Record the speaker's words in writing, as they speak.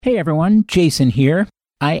Hey everyone, Jason here.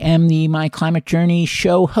 I am the My Climate Journey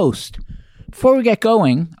show host. Before we get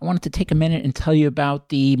going, I wanted to take a minute and tell you about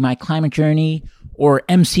the My Climate Journey, or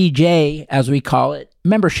MCJ as we call it,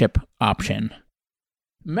 membership option.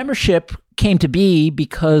 Membership came to be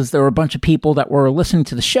because there were a bunch of people that were listening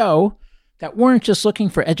to the show that weren't just looking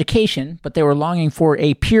for education, but they were longing for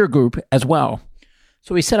a peer group as well.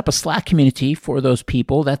 So we set up a Slack community for those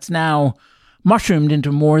people that's now mushroomed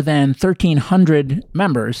into more than 1,300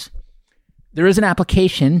 members. There is an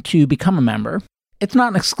application to become a member. It's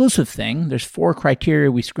not an exclusive thing. There's 4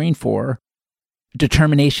 criteria we screen for: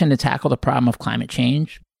 determination to tackle the problem of climate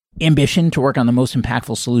change, ambition to work on the most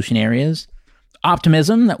impactful solution areas,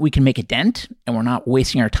 optimism that we can make a dent and we're not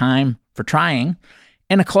wasting our time for trying,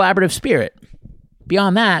 and a collaborative spirit.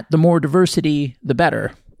 Beyond that, the more diversity, the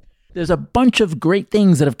better. There's a bunch of great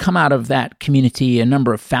things that have come out of that community, a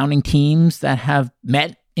number of founding teams that have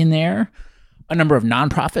met in there, a number of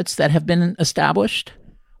nonprofits that have been established,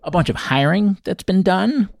 a bunch of hiring that's been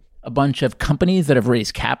done, a bunch of companies that have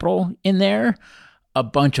raised capital in there, a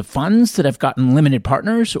bunch of funds that have gotten limited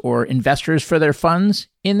partners or investors for their funds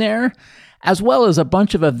in there, as well as a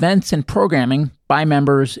bunch of events and programming by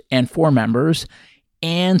members and for members,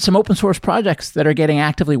 and some open source projects that are getting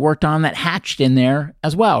actively worked on that hatched in there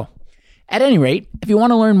as well. At any rate, if you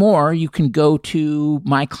want to learn more, you can go to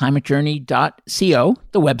myclimatejourney.co,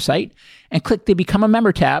 the website, and click the Become a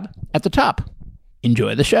Member tab at the top.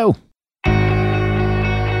 Enjoy the show.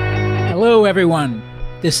 Hello, everyone.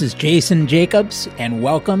 This is Jason Jacobs, and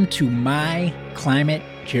welcome to My Climate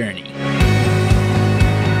Journey.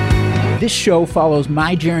 This show follows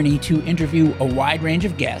my journey to interview a wide range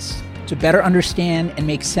of guests to better understand and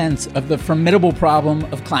make sense of the formidable problem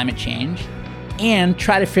of climate change, and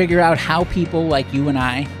try to figure out how people like you and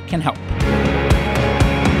I can help.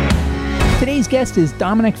 Today's guest is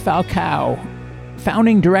Dominic Falcao,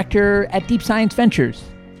 founding director at Deep Science Ventures.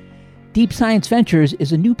 Deep Science Ventures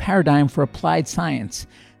is a new paradigm for applied science.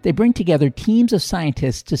 They bring together teams of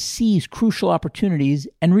scientists to seize crucial opportunities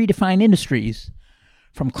and redefine industries.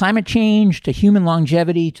 From climate change to human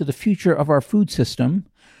longevity to the future of our food system,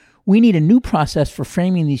 we need a new process for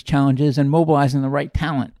framing these challenges and mobilizing the right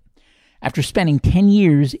talent. After spending 10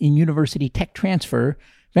 years in university tech transfer,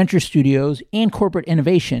 venture studios, and corporate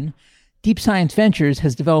innovation, Deep Science Ventures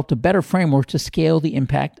has developed a better framework to scale the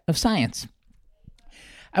impact of science.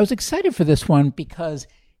 I was excited for this one because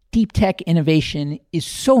deep tech innovation is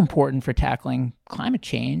so important for tackling climate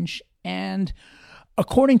change. And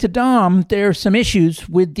according to Dom, there are some issues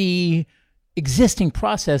with the existing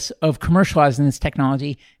process of commercializing this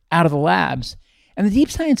technology out of the labs. And the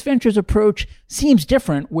Deep Science Ventures approach seems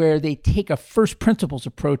different, where they take a first principles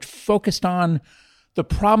approach focused on the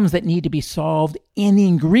problems that need to be solved and the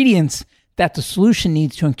ingredients that the solution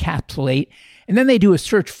needs to encapsulate. And then they do a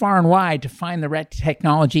search far and wide to find the right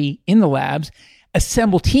technology in the labs,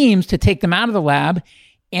 assemble teams to take them out of the lab,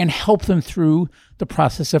 and help them through the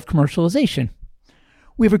process of commercialization.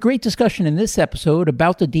 We have a great discussion in this episode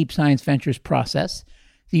about the Deep Science Ventures process,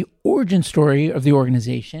 the origin story of the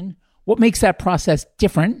organization, what makes that process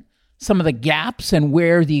different, some of the gaps and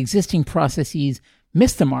where the existing processes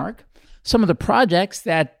miss the mark, some of the projects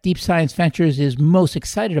that Deep Science Ventures is most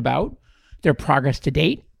excited about, their progress to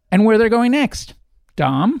date, and where they're going next.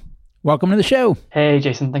 Dom, welcome to the show. Hey,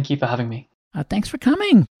 Jason. Thank you for having me. Thanks for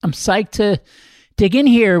coming. I'm psyched to dig in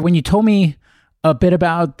here. When you told me a bit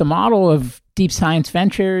about the model of Deep Science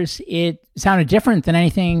Ventures, it sounded different than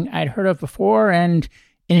anything I'd heard of before, and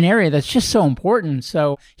in an area that's just so important.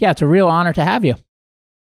 So yeah, it's a real honor to have you.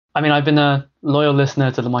 I mean, I've been a loyal listener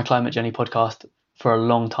to the My Climate Journey podcast for a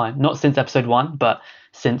long time, not since episode 1, but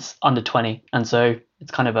since under 20. And so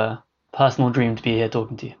it's kind of a personal dream to be here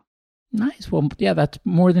talking to you. Nice. Well, yeah, that's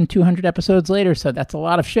more than 200 episodes later. So that's a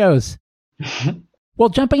lot of shows. Well,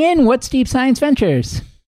 jumping in, what's Deep Science Ventures?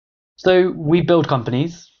 So we build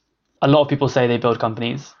companies. A lot of people say they build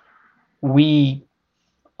companies. We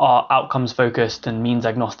are outcomes focused and means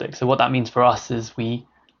agnostic. So what that means for us is we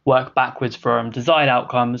work backwards from desired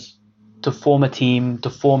outcomes to form a team, to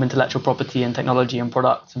form intellectual property and technology and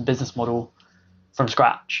products and business model from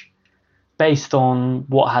scratch based on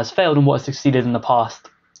what has failed and what has succeeded in the past.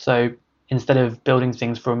 So instead of building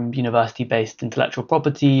things from university-based intellectual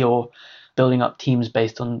property or building up teams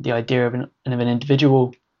based on the idea of an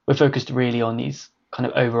individual, we're focused really on these kind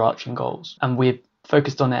of overarching goals. And we're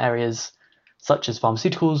focused on areas such as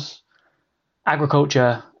pharmaceuticals,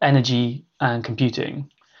 agriculture, energy, and computing,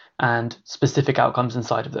 and specific outcomes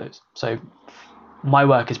inside of those. So my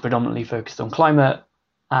work is predominantly focused on climate,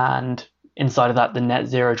 and inside of that, the net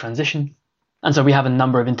zero transition. And so we have a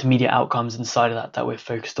number of intermediate outcomes inside of that we're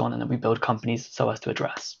focused on and that we build companies so as to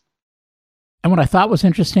address. And what I thought was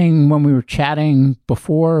interesting when we were chatting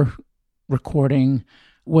before recording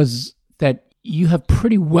was that you have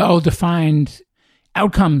pretty well-defined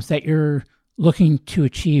outcomes that you're looking to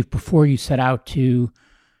achieve before you set out to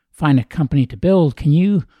find a company to build. Can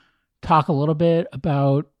you talk a little bit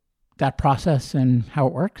about that process and how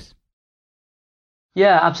it works?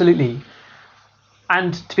 Yeah, absolutely.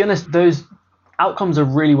 And to be honest, those outcomes are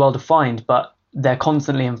really well defined, but they're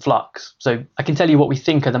constantly in flux. So I can tell you what we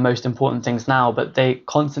think are the most important things now, but they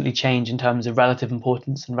constantly change in terms of relative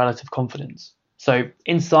importance and relative confidence. So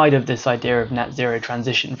inside of this idea of net zero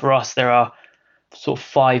transition, for us, there are sort of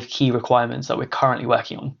 5 key requirements that we're currently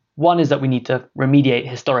working on. One is that we need to remediate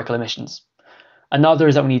historical emissions. Another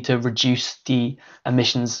is that we need to reduce the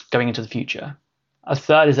emissions going into the future. A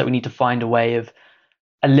third is that we need to find a way of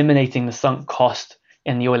eliminating the sunk cost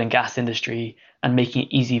in the oil and gas industry and making it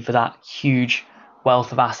easy for that huge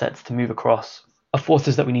wealth of assets to move across. A fourth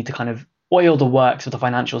is that we need to kind of oil the works of the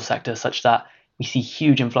financial sector such that we see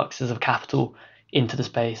huge influxes of capital into the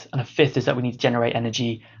space. And a fifth is that we need to generate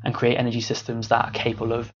energy and create energy systems that are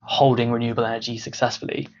capable of holding renewable energy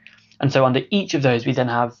successfully. And so under each of those, we then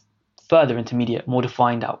have further intermediate, more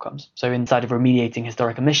defined outcomes. So inside of remediating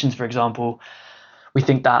historic emissions, for example, we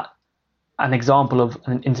think that an example of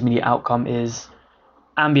an intermediate outcome is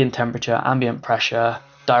ambient temperature, ambient pressure,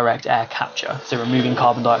 direct air capture. So removing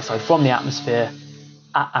carbon dioxide from the atmosphere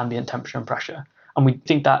at ambient temperature and pressure. And we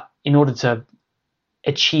think that in order to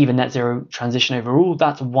achieve a net zero transition overall,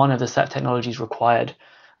 that's one of the set of technologies required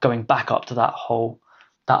going back up to that whole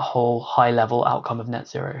high level outcome of net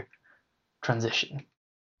zero transition.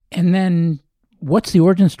 And then what's the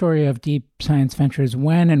origin story of Deep Science Ventures?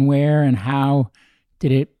 When and where and how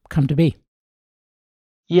did it come to be?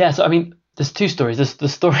 Yeah, so I mean, there's 2 stories. There's the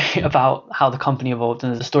story about how the company evolved,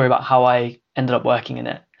 and there's a story about how I ended up working in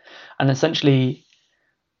it. And essentially,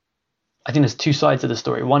 I think there's 2 sides of the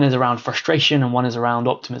story. One is around frustration and one is around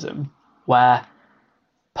optimism, where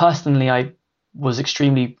personally I was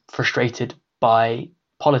extremely frustrated by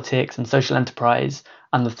politics and social enterprise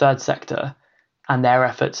and the third sector and their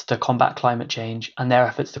efforts to combat climate change and their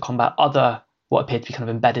efforts to combat other what appear to be kind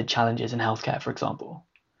of embedded challenges in healthcare, for example.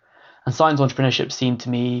 And science entrepreneurship seemed to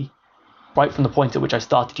me, right from the point at which I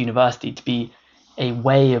started university, to be a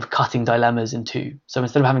way of cutting dilemmas in 2. So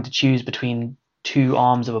instead of having to choose between 2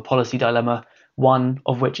 arms of a policy dilemma, one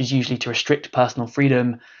of which is usually to restrict personal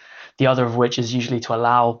freedom, the other of which is usually to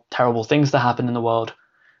allow terrible things to happen in the world,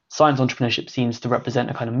 science entrepreneurship seems to represent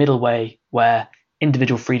a kind of middle way where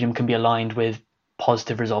individual freedom can be aligned with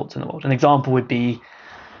positive results in the world. An example would be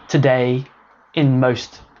today, in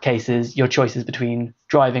most cases, your choice is between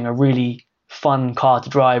driving a really fun car to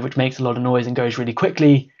drive, which makes a lot of noise and goes really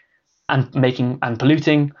quickly and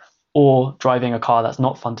polluting, or driving a car that's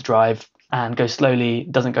not fun to drive and goes slowly,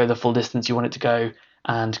 doesn't go the full distance you want it to go,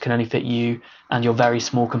 and can only fit you and your very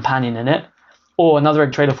small companion in it. Or another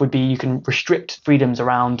trade-off would be you can restrict freedoms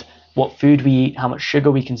around what food we eat, how much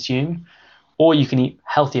sugar we consume, or you can eat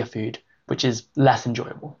healthier food, which is less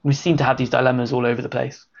enjoyable. We seem to have these dilemmas all over the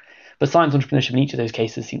place. But science entrepreneurship in each of those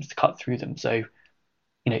cases seems to cut through them. So,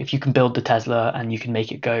 if you can build the Tesla and you can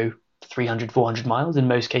make it go 300, 400 miles, in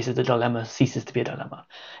most cases the dilemma ceases to be a dilemma.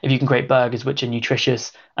 If you can create burgers which are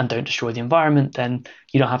nutritious and don't destroy the environment, then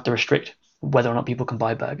you don't have to restrict whether or not people can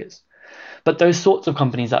buy burgers. But those sorts of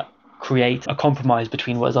companies that create a compromise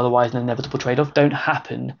between what is otherwise an inevitable trade-off don't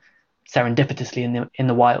happen serendipitously in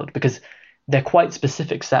the wild, because they're quite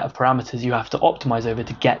specific set of parameters you have to optimize over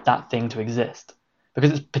to get that thing to exist.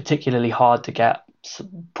 Because it's particularly hard to get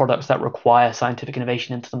products that require scientific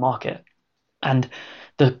innovation into the market. And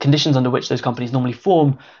the conditions under which those companies normally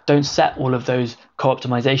form don't set all of those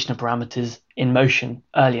co-optimization of parameters in motion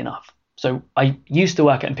early enough. So I used to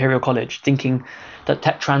work at Imperial College thinking that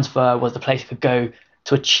tech transfer was the place I could go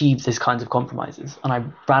to achieve these kinds of compromises. And I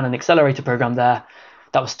ran an accelerator program there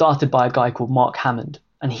that was started by a guy called Mark Hammond.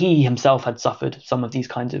 And he himself had suffered some of these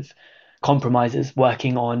kinds of compromises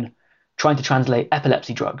working on trying to translate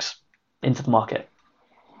epilepsy drugs into the market.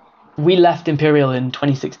 We left Imperial in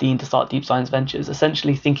 2016 to start Deep Science Ventures,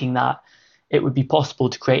 essentially thinking that it would be possible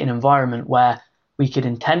to create an environment where we could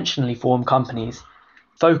intentionally form companies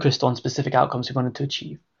focused on specific outcomes we wanted to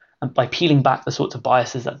achieve. And by peeling back the sorts of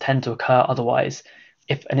biases that tend to occur otherwise,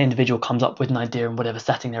 if an individual comes up with an idea in whatever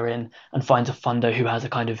setting they're in and finds a funder who has a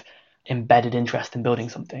kind of embedded interest in building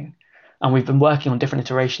something. And we've been working on different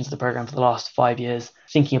iterations of the program for the last 5 years,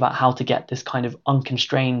 thinking about how to get this kind of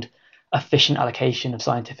unconstrained, efficient allocation of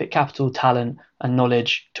scientific capital, talent, and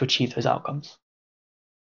knowledge to achieve those outcomes.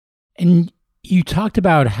 And You talked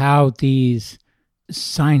about how these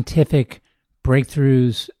scientific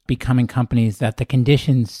breakthroughs becoming companies, that the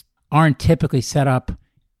conditions aren't typically set up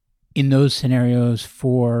in those scenarios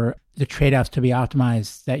for the trade-offs to be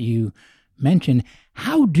optimized that you mentioned.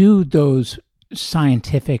 How do those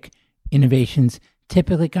scientific innovations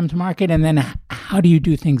typically come to market? And then how do you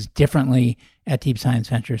do things differently at Deep Science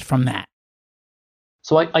Ventures from that?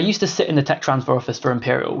 So I used to sit in the tech transfer office for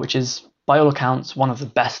Imperial, which is, by all accounts, one of the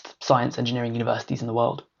best science engineering universities in the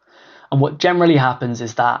world. And what generally happens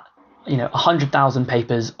is that, 100,000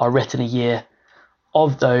 papers are written a year.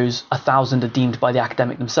 Of those, 1,000 are deemed by the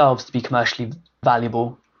academic themselves to be commercially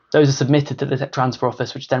valuable. Those are submitted to the tech transfer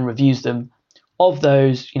office, which then reviews them. Of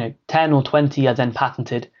those, 10 or 20 are then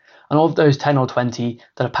patented. And of those 10 or 20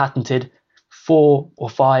 that are patented, 4 or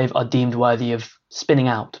 5 are deemed worthy of spinning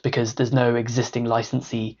out because there's no existing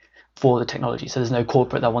licensee for the technology. So there's no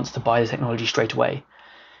corporate that wants to buy the technology straight away.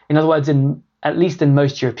 In other words, at least in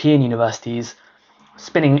most European universities,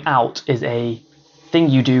 spinning out is a thing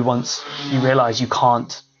you do once you realize you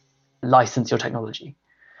can't license your technology.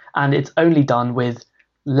 And it's only done with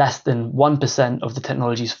less than 1% of the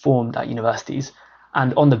technologies formed at universities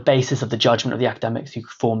and on the basis of the judgment of the academics who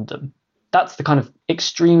formed them. That's the kind of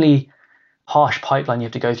extremely harsh pipeline you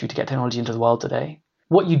have to go through to get technology into the world today.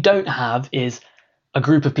 What you don't have is a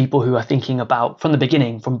group of people who are thinking about, from the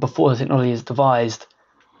beginning, from before the technology is devised,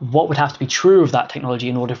 what would have to be true of that technology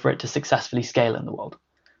in order for it to successfully scale in the world.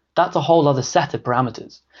 That's a whole other set of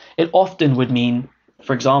parameters. It often would mean,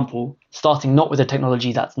 for example, starting not with a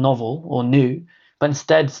technology that's novel or new, but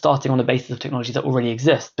instead starting on the basis of technology that already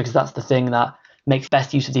exists, because that's the thing that makes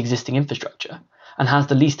best use of the existing infrastructure and has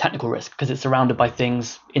the least technical risk because it's surrounded by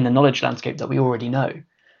things in the knowledge landscape that we already know.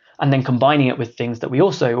 And then combining it with things that we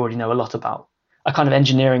also already know a lot about. A kind of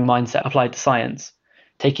engineering mindset applied to science,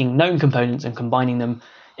 taking known components and combining them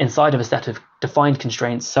inside of a set of defined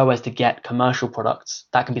constraints so as to get commercial products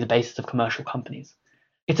that can be the basis of commercial companies.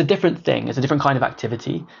 It's a different thing. It's a different kind of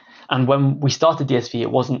activity. And when we started DSV, it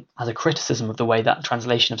wasn't as a criticism of the way that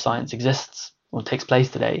translation of science exists or takes place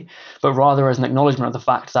today, but rather as an acknowledgement of the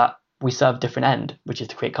fact that we serve a different end, which is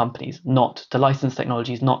to create companies, not to license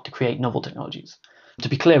technologies, not to create novel technologies. To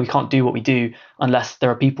be clear, we can't do what we do unless there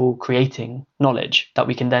are people creating knowledge that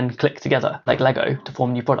we can then click together, like Lego, to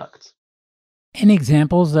form new products. Any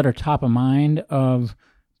examples that are top of mind of,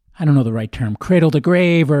 I don't know the right term, cradle to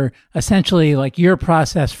grave, or essentially like your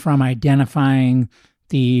process from identifying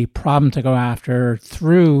the problem to go after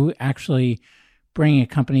through actually bringing a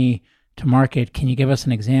company to market? Can you give us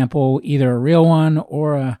an example, either a real one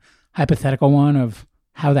or a hypothetical one, of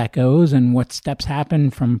how that goes and what steps happen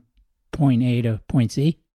from point A to point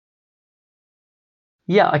Z?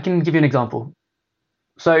 Yeah, I can give you an example.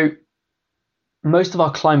 So most of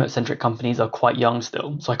our climate-centric companies are quite young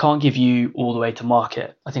still, so I can't give you all the way to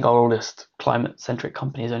market. I think our oldest climate-centric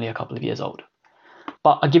company is only a couple of years old.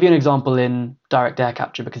 But I'll give you an example in direct air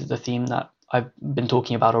capture because it's a theme that I've been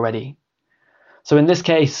talking about already. So in this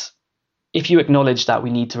case, if you acknowledge that we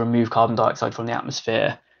need to remove carbon dioxide from the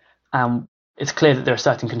atmosphere, it's clear that there are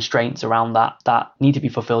certain constraints around that need to be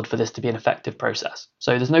fulfilled for this to be an effective process.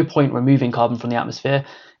 So there's no point removing carbon from the atmosphere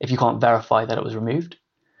if you can't verify that it was removed.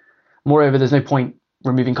 Moreover, there's no point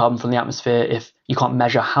removing carbon from the atmosphere if you can't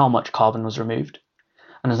measure how much carbon was removed.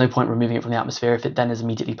 And there's no point removing it from the atmosphere if it then is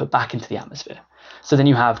immediately put back into the atmosphere. So then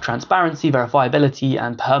you have transparency, verifiability,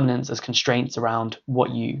 and permanence as constraints around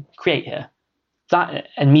what you create here. That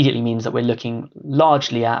immediately means that we're looking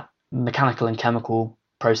largely at mechanical and chemical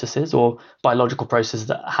processes or biological processes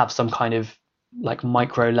that have some kind of like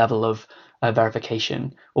micro level of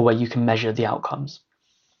verification, or where you can measure the outcomes.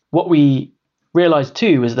 What we realized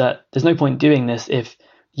too is that there's no point doing this if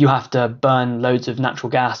you have to burn loads of natural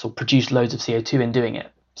gas or produce loads of CO2 in doing it.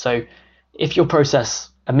 So if your process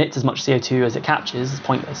emits as much CO2 as it captures, it's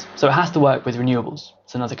pointless. So it has to work with renewables.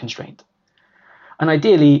 It's another constraint. And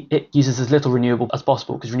ideally, it uses as little renewable as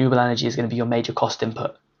possible, because renewable energy is going to be your major cost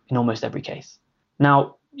input in almost every case.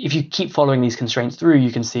 Now, if you keep following these constraints through,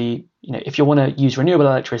 you can see, if you want to use renewable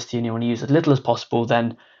electricity and you want to use as little as possible,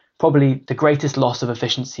 then probably the greatest loss of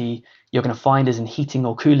efficiency you're going to find is in heating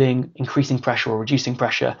or cooling, increasing pressure or reducing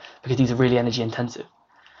pressure, because these are really energy intensive.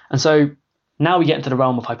 And so now we get into the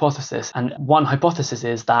realm of hypothesis. And one hypothesis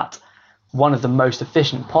is that one of the most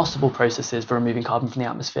efficient possible processes for removing carbon from the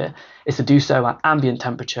atmosphere is to do so at ambient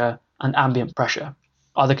temperature and ambient pressure.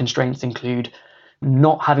 Other constraints include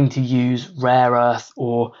not having to use rare earth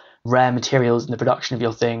or rare materials in the production of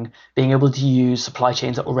your thing, being able to use supply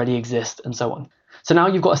chains that already exist, and so on. So now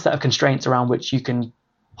you've got a set of constraints around which you can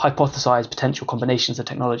hypothesize potential combinations of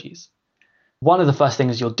technologies. One of the first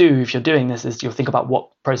things you'll do if you're doing this is you'll think about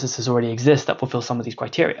what processes already exist that fulfill some of these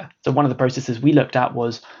criteria. So one of the processes we looked at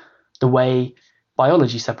was the way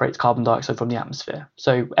biology separates carbon dioxide from the atmosphere.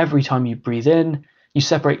 So every time you breathe in, you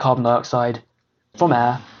separate carbon dioxide from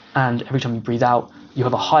air, and every time you breathe out, you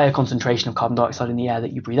have a higher concentration of carbon dioxide in the air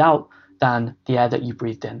that you breathe out than the air that you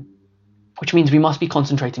breathed in, which means we must be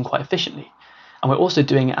concentrating quite efficiently. And we're also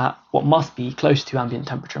doing it at what must be close to ambient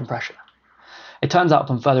temperature and pressure. It turns out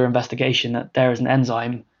upon further investigation that there is an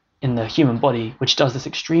enzyme in the human body which does this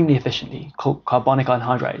extremely efficiently, called carbonic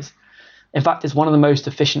anhydrase. In fact, it's one of the most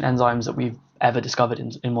efficient enzymes that we've ever discovered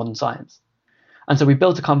in modern science. And so we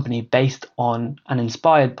built a company based on and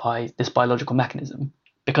inspired by this biological mechanism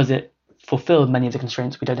because it fulfilled many of the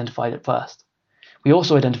constraints we'd identified at first. We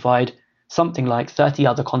also identified something like 30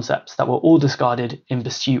 other concepts that were all discarded in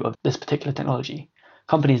pursuit of this particular technology.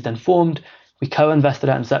 Companies then formed. We co-invested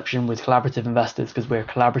at inception with collaborative investors because we're a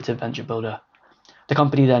collaborative venture builder. The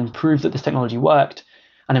company then proved that this technology worked,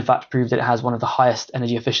 and in fact proved that it has one of the highest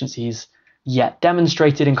energy efficiencies yet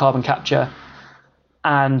demonstrated in carbon capture,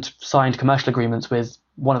 and signed commercial agreements with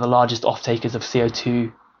one of the largest off-takers of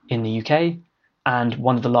CO2 in the UK and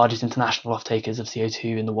one of the largest international off-takers of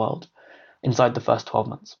CO2 in the world inside the first 12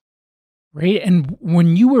 months. Right. And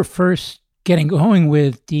when you were first getting going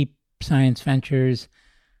with Deep Science Ventures,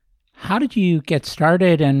 how did you get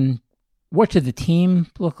started, and what did the team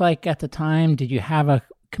look like at the time? Did you have a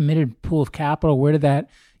committed pool of capital? Where did that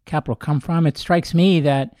capital come from? It strikes me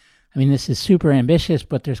that, I mean, this is super ambitious,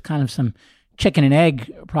 but there's kind of some chicken and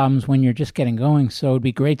egg problems when you're just getting going. So it'd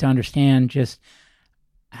be great to understand just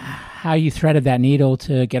how you threaded that needle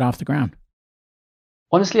to get off the ground.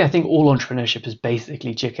 Honestly, I think all entrepreneurship is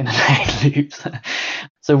basically chicken and egg loops.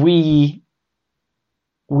 So we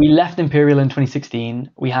left Imperial in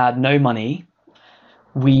 2016. We had no money.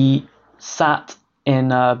 We sat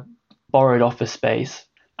in a borrowed office space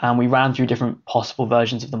and we ran through different possible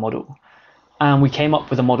versions of the model. And we came up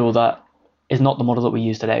with a model that is not the model that we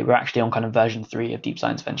use today. We're actually on kind of version 3 of Deep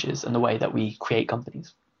Science Ventures and the way that we create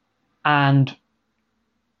companies. And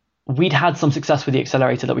we'd had some success with the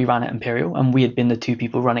accelerator that we ran at Imperial, and we had been the two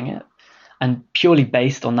people running it. And purely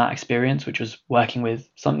based on that experience, which was working with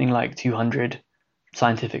something like 200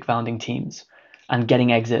 scientific founding teams and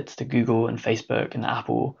getting exits to Google and Facebook and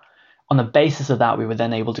Apple, on the basis of that, we were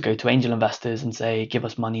then able to go to angel investors and say, give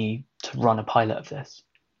us money to run a pilot of this.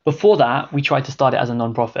 Before that, we tried to start it as a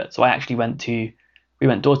non-profit. So I actually we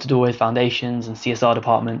went door to door with foundations and CSR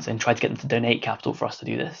departments and tried to get them to donate capital for us to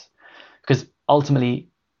do this. Because ultimately,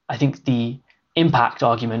 I think the impact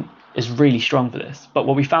argument is really strong for this. But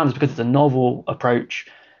what we found is because it's a novel approach,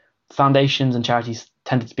 foundations and charities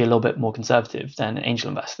tended to be a little bit more conservative than angel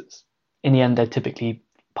investors. In the end, they're typically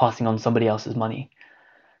passing on somebody else's money.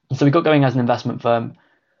 And so we got going as an investment firm.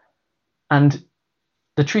 And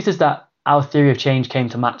the truth is that our theory of change came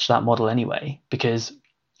to match that model anyway, because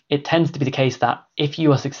it tends to be the case that if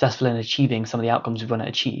you are successful in achieving some of the outcomes we want to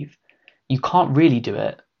achieve, you can't really do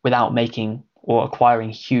it without making or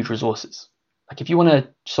acquiring huge resources. Like if you want to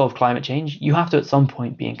solve climate change, you have to at some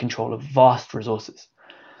point be in control of vast resources.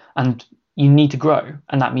 And you need to grow.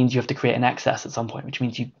 And that means you have to create an excess at some point, which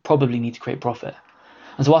means you probably need to create profit.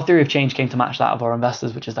 And so our theory of change came to match that of our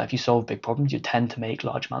investors, which is that if you solve big problems, you tend to make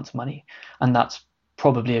large amounts of money. And that's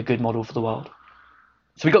probably a good model for the world.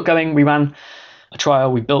 So we got going, we ran a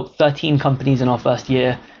trial, we built 13 companies in our first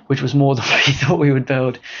year, which was more than we thought we would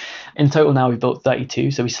build. In total now we've built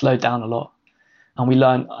 32, so we slowed down a lot. And we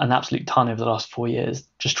learned an absolute ton over the last 4 years,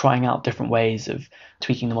 just trying out different ways of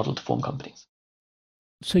tweaking the model to form companies.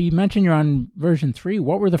 So you mentioned you're on version 3.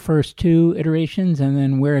 What were the first 2 iterations, and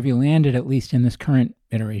then where have you landed, at least in this current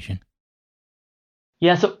iteration?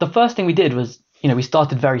 Yeah, so the first thing we did was, we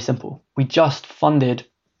started very simple. We just funded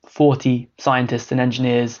 40 scientists and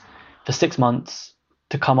engineers for 6 months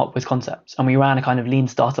to come up with concepts. And we ran a kind of lean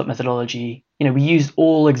startup methodology. We used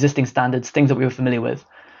all existing standards, things that we were familiar with.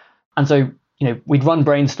 And so, we'd run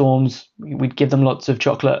brainstorms, we'd give them lots of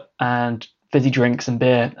chocolate and fizzy drinks and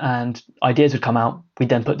beer, and ideas would come out. We'd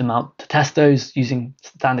then put them out to test those using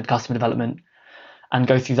standard customer development and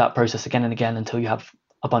go through that process again and again until you have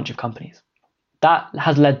a bunch of companies. That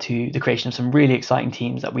has led to the creation of some really exciting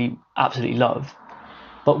teams that we absolutely love.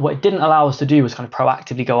 But what it didn't allow us to do was kind of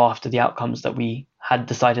proactively go after the outcomes that we had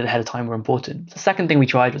decided ahead of time were important. The second thing we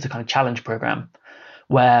tried was a kind of challenge program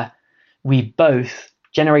where we both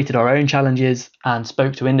generated our own challenges and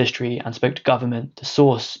spoke to industry and spoke to government to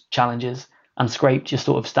source challenges and scraped your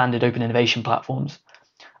sort of standard open innovation platforms,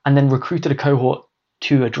 and then recruited a cohort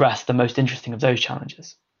to address the most interesting of those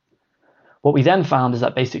challenges. What we then found is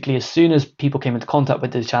that basically as soon as people came into contact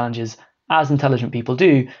with those challenges as intelligent people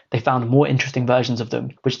do, they found more interesting versions of them,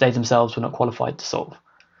 which they themselves were not qualified to solve.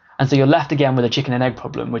 And so you're left again with a chicken and egg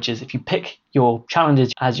problem, which is if you pick your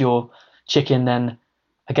challenges as your chicken, then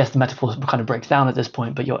I guess the metaphor kind of breaks down at this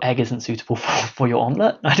point, but your egg isn't suitable for your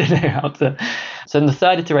omelette. I don't know how to. So then the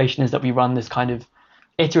third iteration is that we run this kind of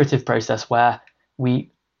iterative process where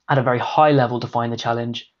we, at a very high level, define the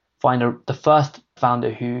challenge, find the first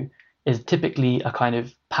founder who is typically a kind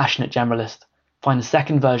of passionate generalist, find the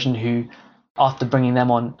second version who, after bringing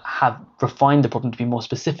them on, have refined the problem to be more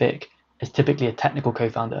specific, is typically a technical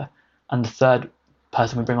co-founder. And the third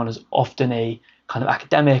person we bring on is often a kind of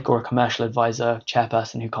academic or a commercial advisor,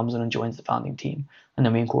 chairperson who comes in and joins the founding team. And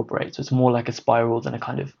then we incorporate. So it's more like a spiral than a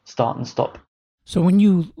kind of start and stop. So when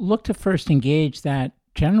you look to first engage that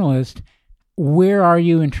generalist, where are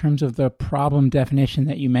you in terms of the problem definition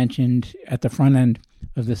that you mentioned at the front end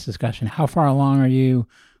of this discussion? How far along are you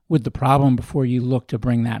with the problem before you look to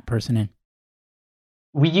bring that person in?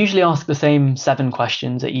 We usually ask the same 7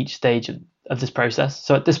 questions at each stage of this process.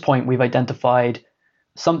 So at this point, we've identified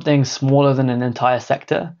something smaller than an entire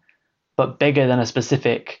sector, but bigger than a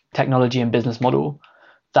specific technology and business model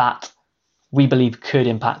that we believe could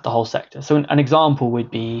impact the whole sector. So an example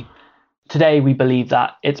would be, today we believe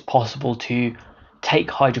that it's possible to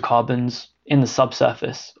take hydrocarbons in the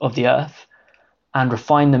subsurface of the Earth and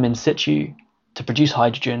refine them in situ to produce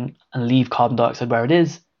hydrogen and leave carbon dioxide where it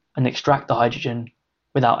is and extract the hydrogen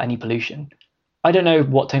without any pollution. I don't know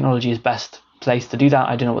what technology is best placed to do that.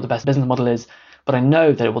 I don't know what the best business model is, but I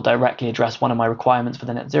know that it will directly address one of my requirements for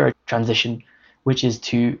the net zero transition, which is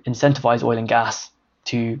to incentivize oil and gas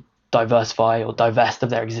to diversify or divest of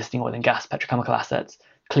their existing oil and gas petrochemical assets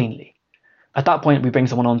cleanly. At that point, we bring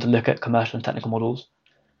someone on to look at commercial and technical models.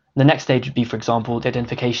 The next stage would be, for example, the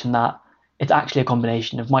identification that it's actually a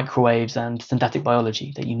combination of microwaves and synthetic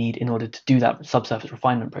biology that you need in order to do that subsurface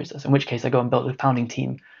refinement process, in which case I go and build a founding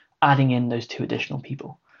team, adding in those 2 additional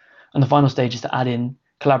people. And the final stage is to add in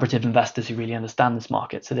collaborative investors who really understand this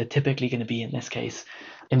market. So they're typically going to be, in this case,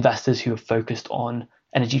 investors who are focused on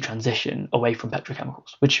energy transition away from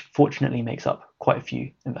petrochemicals, which fortunately makes up quite a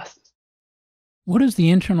few investors. What does the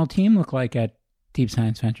internal team look like at Deep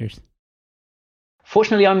Science Ventures?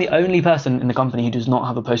 Fortunately, I'm the only person in the company who does not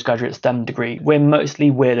have a postgraduate STEM degree. We're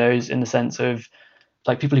mostly weirdos in the sense of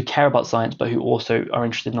like people who care about science, but who also are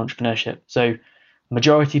interested in entrepreneurship. So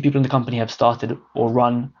majority of people in the company have started or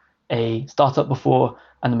run a startup before,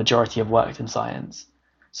 and the majority have worked in science.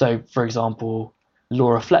 So, for example,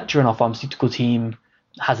 Laura Fletcher in our pharmaceutical team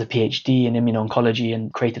has a PhD in immuno-oncology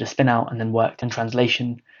and created a spin-out and then worked in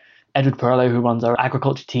translation. Edward Perello, who runs our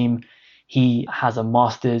agriculture team, he has a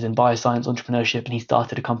master's in bioscience entrepreneurship, and he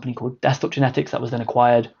started a company called Desktop Genetics that was then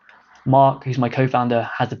acquired. Mark, who's my co-founder,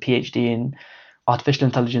 has a PhD in artificial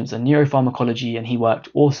intelligence and neuropharmacology, and he worked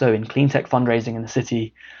also in clean tech fundraising in the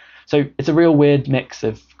city. So it's a real weird mix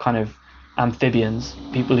of kind of amphibians,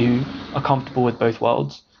 people who are comfortable with both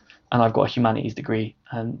worlds. And I've got a humanities degree,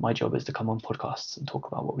 and my job is to come on podcasts and talk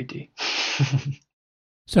about what we do.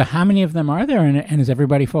 So how many of them are there, and is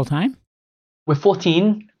everybody full-time? We're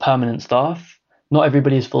 14 permanent staff. Not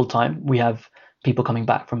everybody is full-time. We have people coming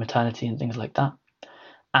back from maternity and things like that.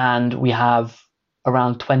 And we have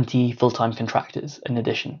around 20 full-time contractors in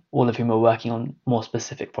addition, all of whom are working on more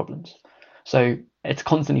specific problems. So it's a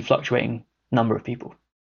constantly fluctuating number of people.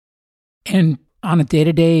 And on a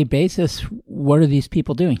day-to-day basis, what are these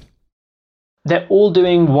people doing? They're all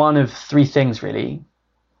doing one of 3 things, really.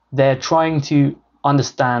 They're trying to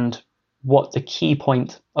understand what the key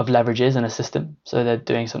point of leverage is in a system. So they're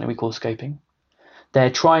doing something we call scoping.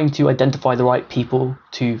 They're trying to identify the right people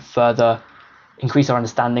to further increase our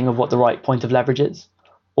understanding of what the right point of leverage is.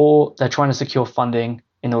 Or they're trying to secure funding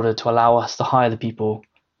in order to allow us to hire the people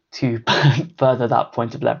to further that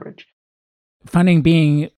point of leverage. Funding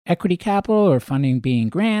being equity capital or funding being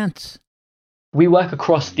grants? We work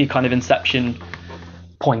across the kind of inception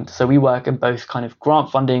point. So we work in both kind of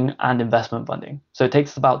grant funding and investment funding. So it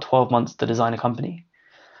takes about 12 months to design a company.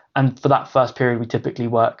 And for that first period, we typically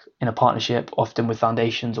work in a partnership, often with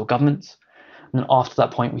foundations or governments. And then after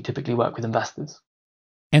that point, we typically work with investors.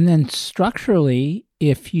 And then structurally,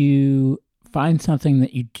 if you find something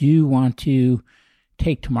that you do want to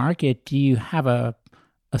take to market, do you have a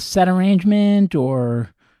set arrangement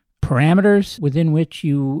or parameters within which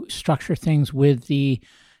you structure things with the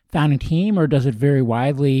founding team, or does it vary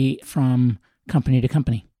widely from company to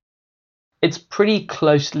company? It's pretty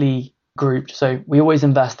closely grouped. So we always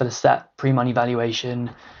invest at a set pre-money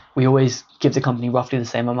valuation. We always give the company roughly the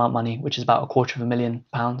same amount of money, which is about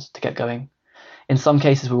 £250,000 to get going. In some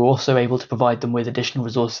cases, we were also able to provide them with additional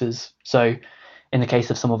resources. So In the case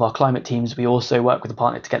of some of our climate teams, we also work with a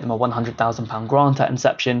partner to get them a £100,000 grant at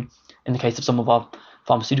inception. In the case of some of our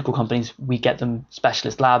pharmaceutical companies, we get them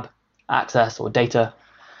specialist lab access or data.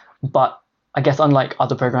 But I guess unlike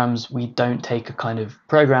other programs, we don't take a kind of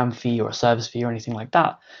program fee or a service fee or anything like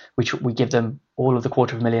that. We give them all of the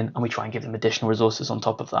 $250,000 and we try and give them additional resources on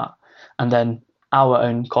top of that. And then our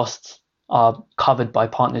own costs are covered by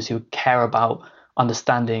partners who care about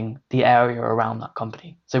understanding the area around that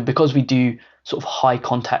company. So because we do sort of high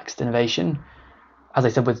context innovation, as I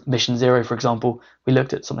said with Mission Zero, for example, we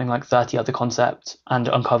looked at something like 30 other concepts and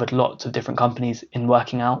uncovered lots of different companies in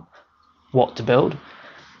working out what to build.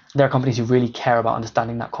 There are companies who really care about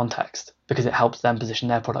understanding that context because it helps them position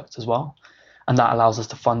their products as well. And that allows us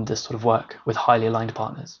to fund this sort of work with highly aligned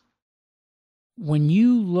partners. When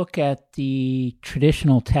you look at the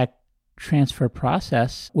traditional tech transfer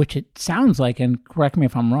process, which it sounds like, and correct me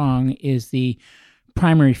if I'm wrong, is the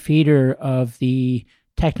primary feeder of the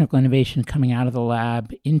technical innovation coming out of the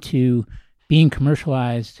lab into being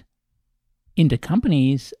commercialized into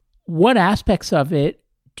companies, what aspects of it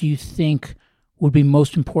do you think would be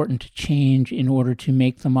most important to change in order to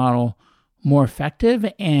make the model more effective?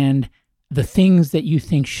 And the things that you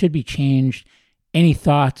think should be changed, any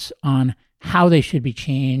thoughts on how they should be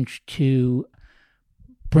changed to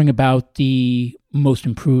bring about the most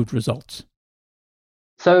improved results?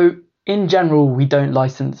 So in general, we don't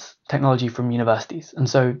license technology from universities. And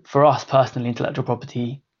so for us personally, intellectual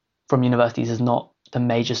property from universities is not the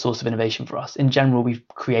major source of innovation for us. In general, we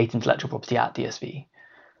create intellectual property at DSV.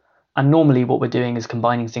 And normally what we're doing is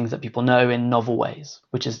combining things that people know in novel ways,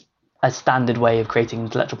 which is a standard way of creating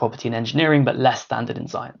intellectual property in engineering, but less standard in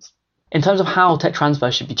science. In terms of how tech transfer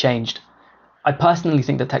should be changed, I personally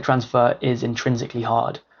think that tech transfer is intrinsically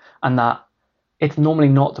hard, and that it's normally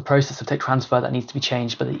not the process of tech transfer that needs to be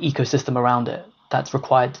changed, but the ecosystem around it that's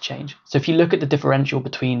required to change. So if you look at the differential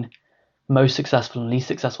between most successful and least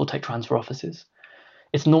successful tech transfer offices,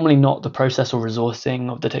 it's normally not the process or resourcing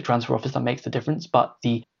of the tech transfer office that makes the difference, but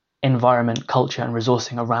the environment, culture, and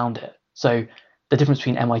resourcing around it. So the difference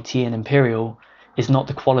between MIT and Imperial is not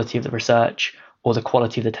the quality of the research or the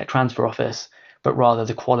quality of the tech transfer office, but rather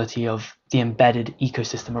the quality of the embedded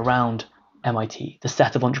ecosystem around MIT, the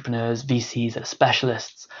set of entrepreneurs, VCs, that are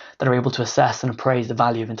specialists that are able to assess and appraise the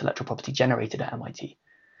value of intellectual property generated at MIT.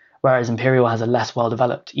 Whereas Imperial has a less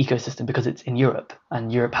well-developed ecosystem because it's in Europe,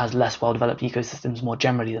 and Europe has less well-developed ecosystems more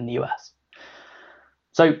generally than the US.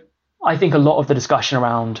 So I think a lot of the discussion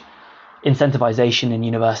around incentivization in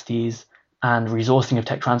universities and resourcing of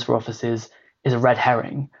tech transfer offices is a red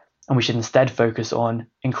herring, and we should instead focus on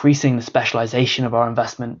increasing the specialization of our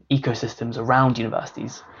investment ecosystems around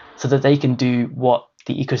universities so that they can do what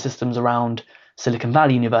the ecosystems around Silicon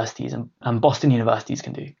Valley universities and Boston universities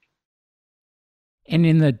can do. And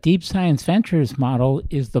in the Deep Science Ventures model,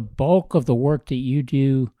 is the bulk of the work that you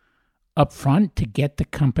do upfront to get the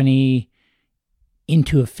company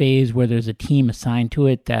into a phase where there's a team assigned to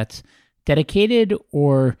it that's dedicated,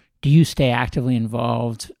 or do you stay actively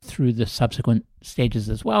involved through the subsequent stages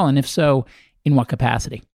as well? And if so, in what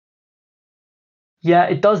capacity? Yeah,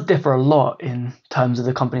 it does differ a lot in terms of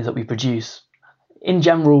the companies that we produce. In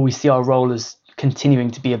general, we see our role as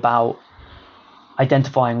continuing to be about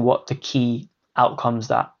identifying what the key outcomes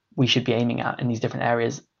that we should be aiming at in these different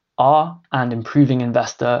areas are and improving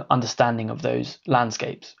investor understanding of those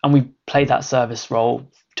landscapes. And we play that service role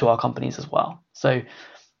to our companies as well. So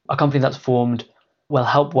a company that's formed will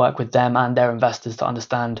help work with them and their investors to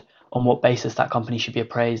understand on what basis that company should be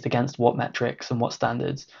appraised, against what metrics and what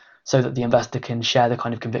standards, so that the investor can share the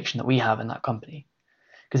kind of conviction that we have in that company.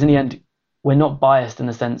 Because in the end, we're not biased in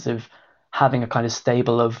the sense of having a kind of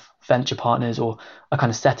stable of venture partners or a kind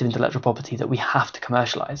of set of intellectual property that we have to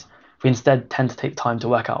commercialize. We instead tend to take time to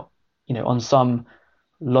work out, on some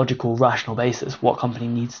logical, rational basis, what company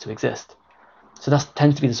needs to exist. So that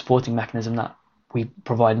tends to be the supporting mechanism that we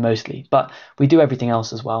provide mostly. But we do everything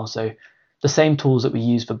else as well. So the same tools that we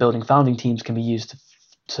use for building founding teams can be used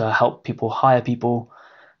to help people hire people.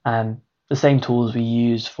 The same tools we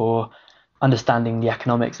use for understanding the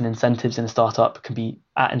economics and incentives in a startup can be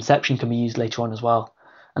used later on as well.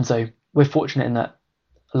 And so we're fortunate in that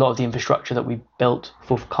a lot of the infrastructure that we built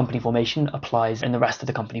for company formation applies in the rest of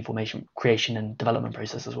the company formation, creation, and development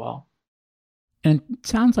process as well. And it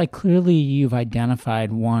sounds like clearly you've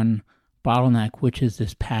identified one bottleneck, which is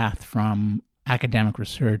this path from academic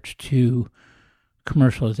research to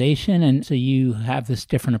commercialization. And so you have this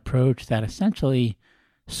different approach that essentially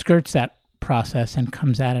skirts that process and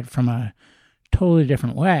comes at it from a totally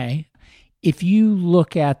different way. If you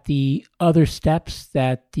look at the other steps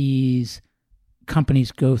that these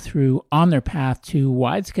companies go through on their path to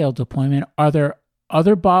wide-scale deployment, are there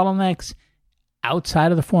other bottlenecks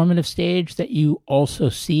outside of the formative stage that you also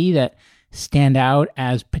see that stand out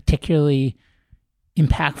as particularly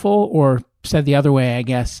impactful, or said the other way, I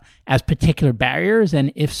guess, as particular barriers?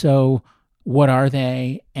 And if so, what are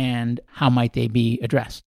they and how might they be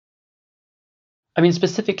addressed? I mean,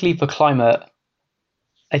 specifically for climate,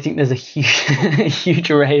 I think there's a huge, a huge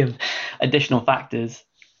array of additional factors.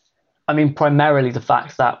 I mean, primarily the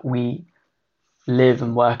fact that we live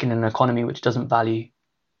and work in an economy which doesn't value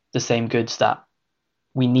the same goods that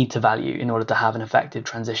we need to value in order to have an effective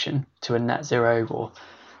transition to a net zero or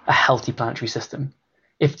a healthy planetary system.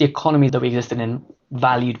 If the economy that we existed in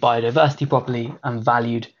valued biodiversity properly and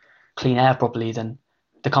valued clean air properly, then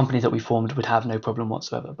the companies that we formed would have no problem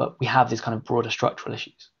whatsoever. But we have these kind of broader structural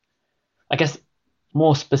issues. I guess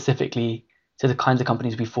more specifically to the kinds of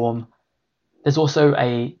companies we form, there's also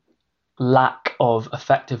a lack of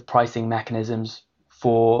effective pricing mechanisms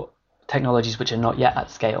for technologies which are not yet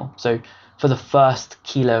at scale. So for the first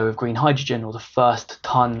kilo of green hydrogen or the first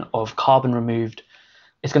ton of carbon removed,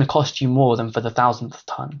 it's going to cost you more than for the 1,000th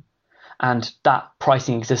ton. And that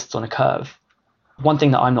pricing exists on a curve. One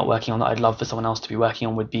thing that I'm not working on that I'd love for someone else to be working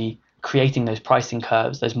on would be creating those pricing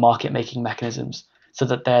curves, those market making mechanisms, so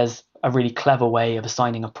that there's a really clever way of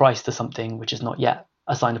assigning a price to something which is not yet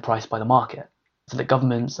assigned a price by the market, so that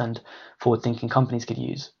governments and forward-thinking companies could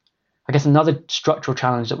use. I guess another structural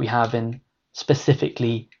challenge that we have in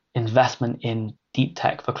specifically investment in deep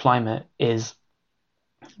tech for climate is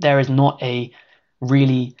there is not a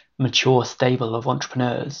really mature stable of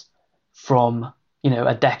entrepreneurs from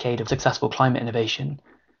a decade of successful climate innovation.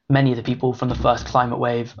 Many of the people from the first climate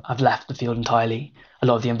wave have left the field entirely. A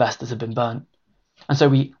lot of the investors have been burnt. And so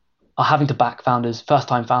we are having to back founders,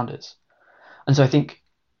 first-time founders. And so I think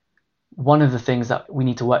one of the things that we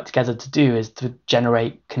need to work together to do is to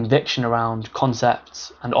generate conviction around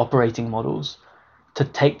concepts and operating models to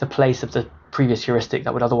take the place of the previous heuristic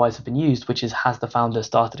that would otherwise have been used, which is, has the founder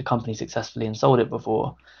started a company successfully and sold it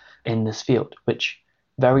before in this field, which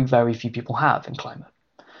very, very few people have in climate.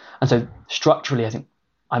 And so structurally, I think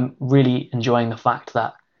I'm really enjoying the fact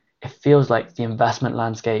that it feels like the investment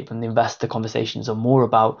landscape and the investor conversations are more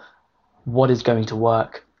about what is going to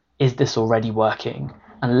work, is this already working,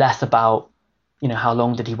 and less about, how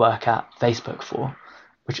long did he work at Facebook for,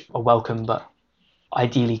 which are welcome, but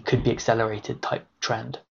ideally could be accelerated type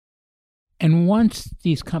trend. And once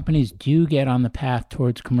these companies do get on the path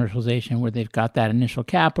towards commercialization, where they've got that initial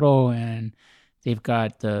capital and they've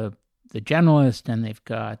got the generalist and they've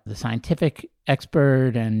got the scientific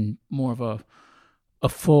expert and more of a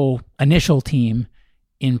full initial team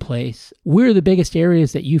in place, where are the biggest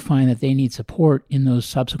areas that you find that they need support in those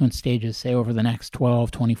subsequent stages, say over the next 12,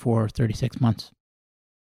 24, 36 months?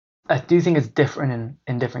 I do think it's different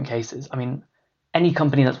in different cases. I mean, any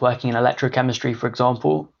company that's working in electrochemistry, for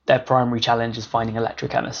example, their primary challenge is finding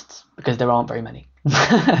electrochemists because there aren't very many.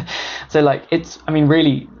 So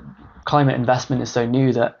really, climate investment is so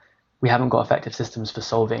new that we haven't got effective systems for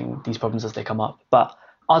solving these problems as they come up. But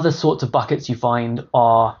other sorts of buckets you find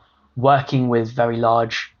are working with very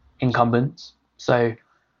large incumbents. So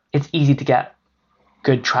it's easy to get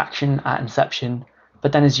good traction at inception,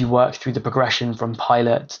 but then as you work through the progression from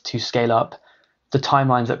pilot to scale up, the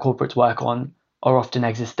timelines that corporates work on are often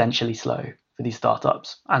existentially slow for these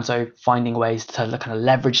startups. And so finding ways to kind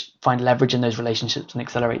of find leverage in those relationships and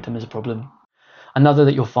accelerate them is a problem. Another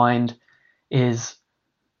that you'll find is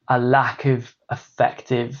a lack of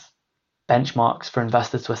effective benchmarks for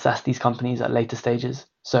investors to assess these companies at later stages.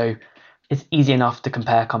 So it's easy enough to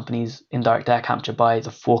compare companies in direct air capture by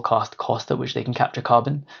the forecast cost at which they can capture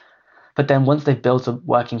carbon. But then once they've built a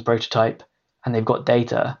working prototype and they've got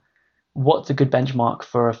data, what's a good benchmark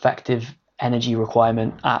for effective energy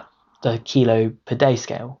requirement at the kilo per day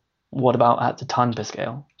scale? What about at the ton per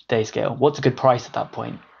day scale? What's a good price at that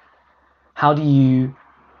point? How do you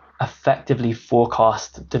effectively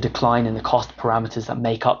forecast the decline in the cost parameters that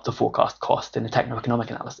make up the forecast cost in a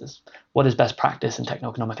techno-economic analysis? What is best practice in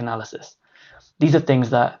techno-economic analysis? These are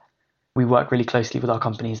things that we work really closely with our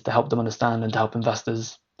companies to help them understand and to help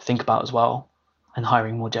investors think about as well. And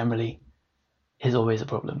hiring more generally is always a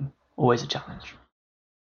problem, always a challenge.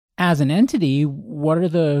 As an entity, what are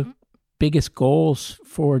the biggest goals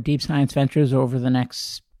for Deep Science Ventures over the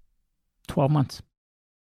next 12 months?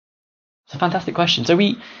 It's a fantastic question. So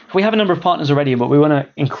we have a number of partners already, but we want to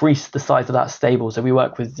increase the size of that stable. So we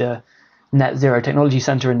work with the Net Zero Technology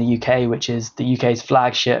Centre in the UK, which is the UK's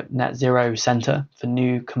flagship net zero centre for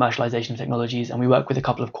new commercialisation of technologies. And we work with a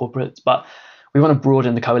couple of corporates, but we want to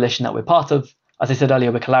broaden the coalition that we're part of. As I said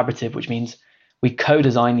earlier, we're collaborative, which means we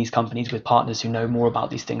co-design these companies with partners who know more about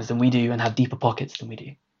these things than we do and have deeper pockets than we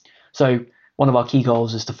do. So One of our key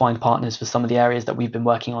goals is to find partners for some of the areas that we've been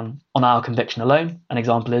working on our conviction alone. An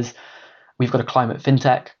example is we've got a climate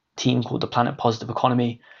fintech team called the Planet Positive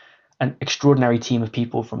Economy, an extraordinary team of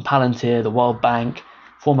people from Palantir, the World Bank,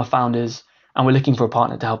 former founders, and we're looking for a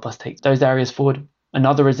partner to help us take those areas forward.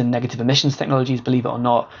 Another is in negative emissions technologies. Believe it or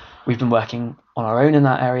not, we've been working on our own in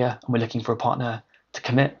that area, and we're looking for a partner to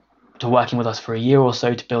commit to working with us for a year or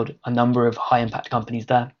so to build a number of high impact companies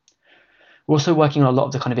there. We're also working on a lot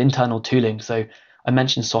of the kind of internal tooling. So I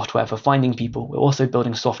mentioned software for finding people. We're also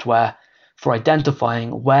building software for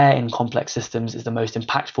identifying where in complex systems is the most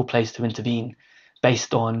impactful place to intervene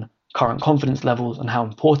based on current confidence levels and how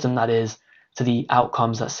important that is to the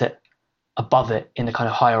outcomes that sit above it in the kind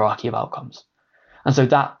of hierarchy of outcomes. And so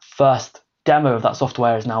that first demo of that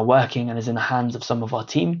software is now working and is in the hands of some of our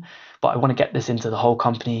team. But I want to get this into the whole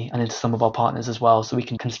company and into some of our partners as well, so we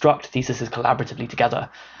can construct theses collaboratively together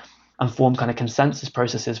and form kind of consensus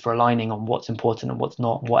processes for aligning on what's important and what's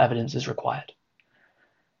not, and what evidence is required.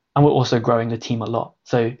 And we're also growing the team a lot.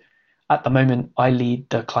 So at the moment, I lead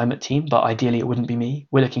the climate team, but ideally it wouldn't be me.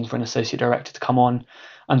 We're looking for an associate director to come on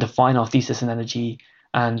and define our thesis and energy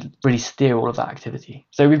and really steer all of that activity.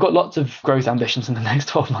 So we've got lots of growth ambitions in the next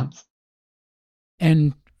 12 months.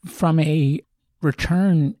 And from a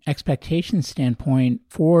return expectation standpoint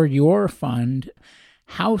for your fund,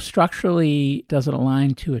 how structurally does it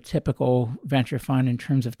align to a typical venture fund in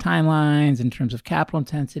terms of timelines, in terms of capital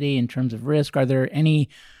intensity, in terms of risk? Are there any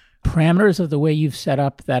parameters of the way you've set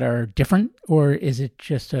up that are different, or is it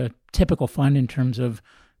just a typical fund in terms of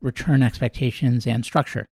return expectations and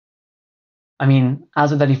structure? I mean,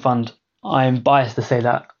 as with any fund, I'm biased to say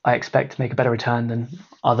that I expect to make a better return than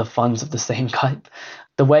other funds of the same type.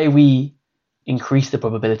 The way we increase the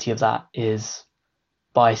probability of that is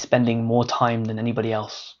by spending more time than anybody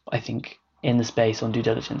else, I think, in the space on due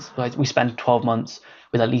diligence. We spend 12 months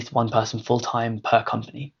with at least one person full-time per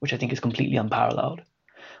company, which I think is completely unparalleled.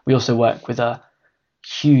 We also work with a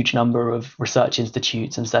huge number of research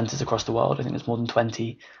institutes and centers across the world. I think there's more than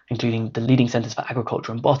 20, including the leading centers for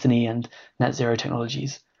agriculture and botany and net zero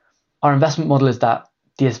technologies. Our investment model is that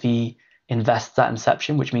DSV invests at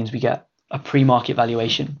inception, which means we get a pre-market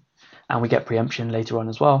valuation and we get preemption later on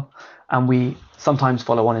as well. And we sometimes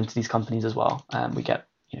follow on into these companies as well. And we get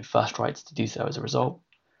first rights to do so as a result.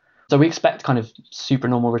 So we expect kind of super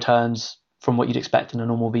normal returns from what you'd expect in a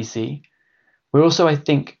normal VC. We're also, I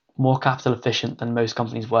think, more capital efficient than most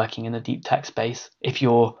companies working in the deep tech space. If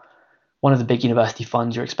you're one of the big university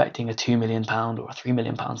funds, you're expecting a £2 million or a £3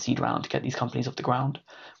 million seed round to get these companies off the ground,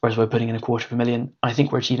 whereas we're putting in $250,000. I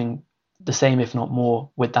think we're achieving the same, if not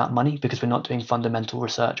more, with that money because we're not doing fundamental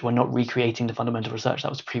research. We're not recreating the fundamental research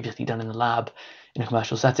that was previously done in the lab in a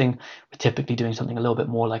commercial setting. We're typically doing something a little bit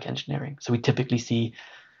more like engineering. So we typically see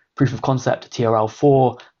proof of concept,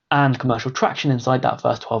 TRL4, and commercial traction inside that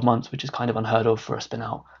first 12 months, which is kind of unheard of for a spin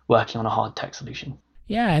out working on a hard tech solution.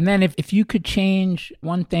 Yeah. And then if you could change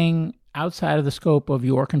one thing outside of the scope of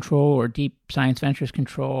your control or Deep Science Ventures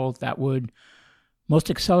control that would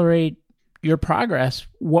most accelerate your progress,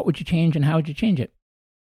 what would you change and how would you change it?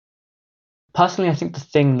 Personally, I think the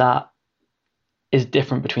thing that is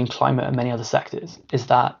different between climate and many other sectors is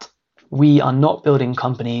that we are not building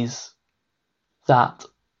companies that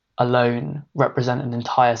alone represent an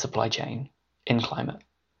entire supply chain in climate.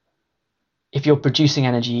 If you're producing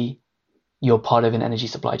energy, you're part of an energy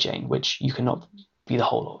supply chain, which you cannot be the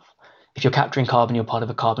whole of. If you're capturing carbon, you're part of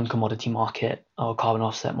a carbon commodity market or carbon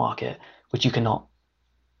offset market, which you cannot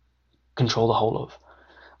control the whole of.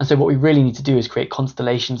 And so what we really need to do is create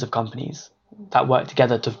constellations of companies that work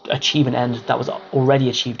together to achieve an end that was already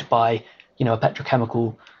achieved by, a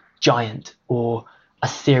petrochemical giant or a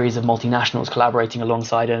series of multinationals collaborating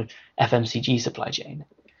alongside an FMCG supply chain.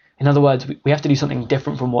 In other words, we have to do something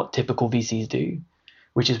different from what typical VCs do,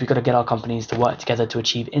 which is we've got to get our companies to work together to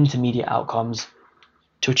achieve intermediate outcomes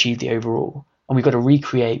to achieve the overall. And we've got to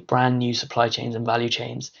recreate brand new supply chains and value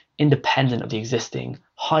chains independent of the existing,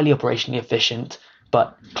 highly operationally efficient,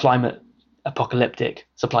 but climate apocalyptic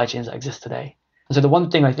supply chains that exist today. And so the one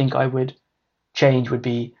thing I think I would change would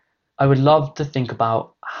be, I would love to think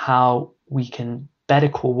about how we can better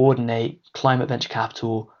coordinate climate venture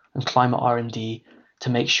capital and climate R&D to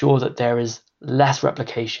make sure that there is less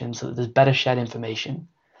replication so that there's better shared information.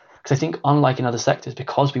 Because I think unlike in other sectors,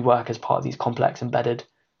 because we work as part of these complex embedded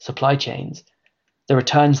supply chains, the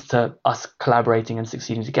returns to us collaborating and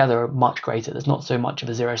succeeding together are much greater. There's not so much of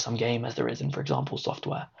a zero-sum game as there is in, for example,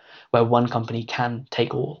 software, where one company can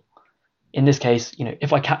take all. In this case,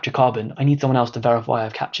 if I capture carbon, I need someone else to verify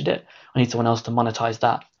I've captured it. I need someone else to monetize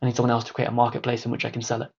that. I need someone else to create a marketplace in which I can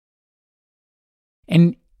sell it.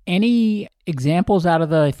 And any examples out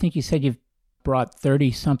of I think you said you've brought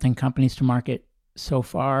 30-something companies to market so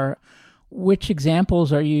far. Which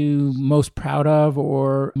examples are you most proud of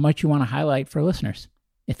or might you want to highlight for listeners,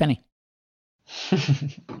 if any?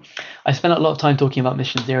 I spent a lot of time talking about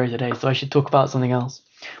Mission Zero today, so I should talk about something else.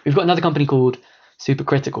 We've got another company called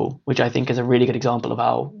Supercritical, which I think is a really good example of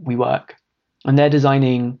how we work. And they're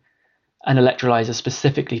designing an electrolyzer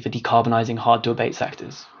specifically for decarbonizing hard-to-abate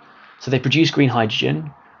sectors. So they produce green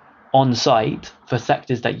hydrogen on site for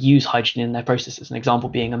sectors that use hydrogen in their processes, an example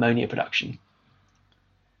being ammonia production.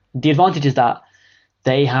 The advantage is that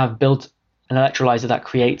they have built an electrolyzer that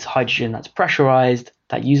creates hydrogen that's pressurized,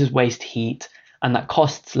 that uses waste heat, and that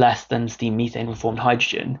costs less than steam methane reformed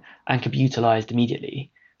hydrogen and can be utilized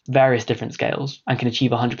immediately, various different scales, and can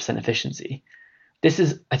achieve 100% efficiency. This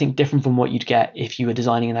is, I think, different from what you'd get if you were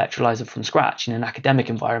designing an electrolyzer from scratch in an academic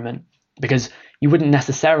environment, because you wouldn't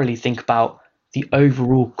necessarily think about the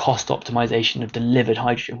overall cost optimization of delivered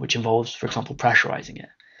hydrogen, which involves, for example, pressurizing it.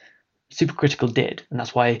 Supercritical did, and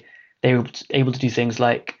that's why they were able to do things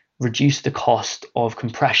like reduce the cost of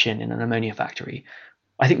compression in an ammonia factory.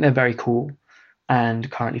 I think they're very cool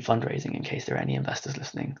and currently fundraising in case there are any investors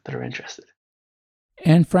listening that are interested.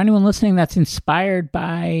 And for anyone listening that's inspired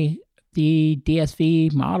by the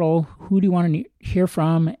DSV model, who do you want to hear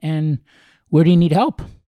from and where do you need help?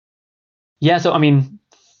 Yeah, so I mean,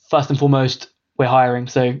 first and foremost, we're hiring.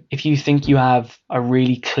 So if you think you have a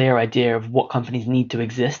really clear idea of what companies need to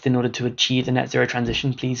exist in order to achieve the net zero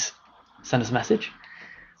transition, please send us a message.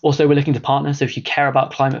 Also, we're looking to partner. So if you care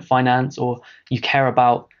about climate finance or you care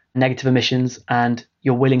about negative emissions and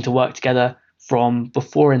you're willing to work together from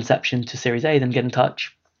before inception to Series A, then get in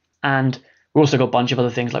touch. And we've also got a bunch of other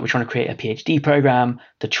things, like we're trying to create a PhD program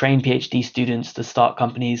to train PhD students to start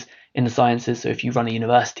companies in the sciences. So if you run a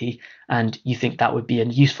university and you think that would be a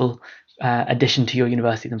useful addition to your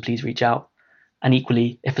university, then please reach out. And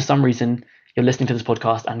equally, if for some reason you're listening to this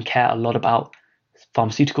podcast and care a lot about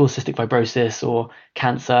pharmaceuticals, cystic fibrosis, or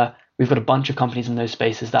cancer, we've got a bunch of companies in those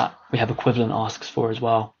spaces that we have equivalent asks for as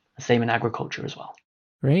well. Same in agriculture as well.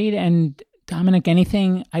 Great. And Dominic,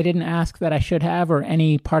 anything I didn't ask that I should have, or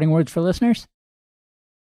any parting words for listeners?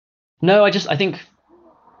 No, I think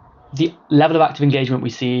the level of active engagement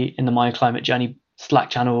we see in the MyClimate Journey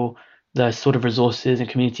Slack channel, the sort of resources and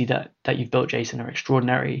community that you've built, Jason, are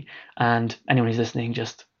extraordinary. And anyone who's listening,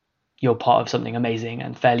 just you're part of something amazing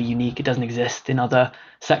and fairly unique. It doesn't exist in other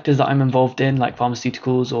sectors that I'm involved in, like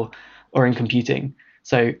pharmaceuticals or in computing.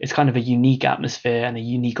 So it's kind of a unique atmosphere and a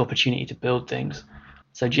unique opportunity to build things.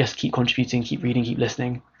 So just keep contributing, keep reading, keep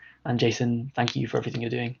listening. And Jason, thank you for everything you're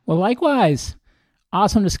doing. Well, likewise.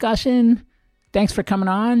 Awesome discussion. Thanks for coming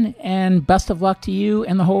on, and best of luck to you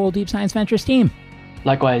and the whole Deep Science Ventures team.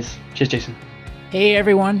 Likewise. Cheers, Jason. Hey,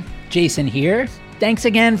 everyone. Jason here. Thanks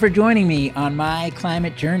again for joining me on My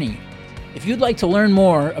Climate Journey. If you'd like to learn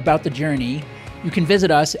more about the journey, you can visit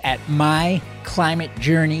us at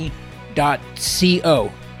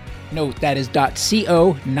myclimatejourney.co. Note that is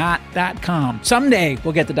 .co, not .com. Someday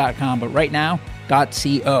we'll get the .com, but right now,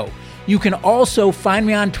 .co. You can also find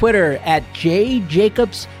me on Twitter at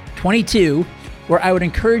jjacobs22, where I would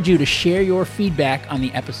encourage you to share your feedback on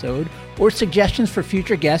the episode or suggestions for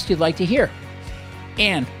future guests you'd like to hear.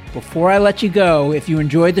 And before I let you go, if you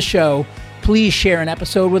enjoyed the show, please share an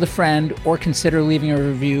episode with a friend or consider leaving a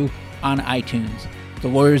review on iTunes. The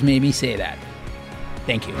lawyers made me say that.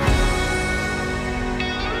 Thank you.